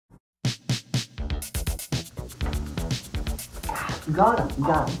Got him.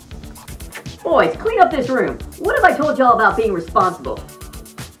 Boys, clean up this room. What have I told y'all about being responsible?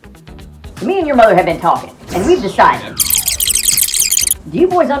 Me and your mother have been talking, and we've decided. Do you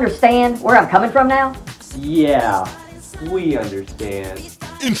boys understand where I'm coming from now? Yeah, we understand.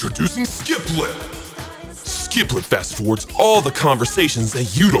 Introducing Skiplip. Skiplip fast forwards all the conversations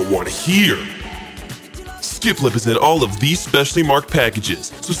that you don't want to hear. Skiplip is in all of these specially marked packages,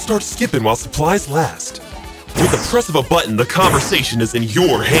 so start skipping while supplies last. With the press of a button, the conversation is in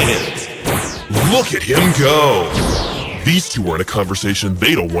your hands. Look at him go! These two are in a conversation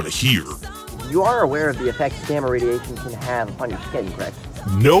they don't want to hear. You are aware of the effects gamma radiation can have upon your skin, correct?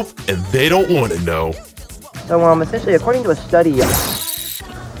 Nope, and they don't want to know. So, essentially, according to a study...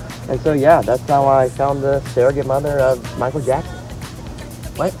 And so, yeah, that's how I found the surrogate mother of Michael Jackson.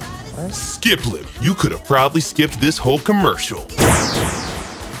 What? Skiplip, you could have probably skipped this whole commercial.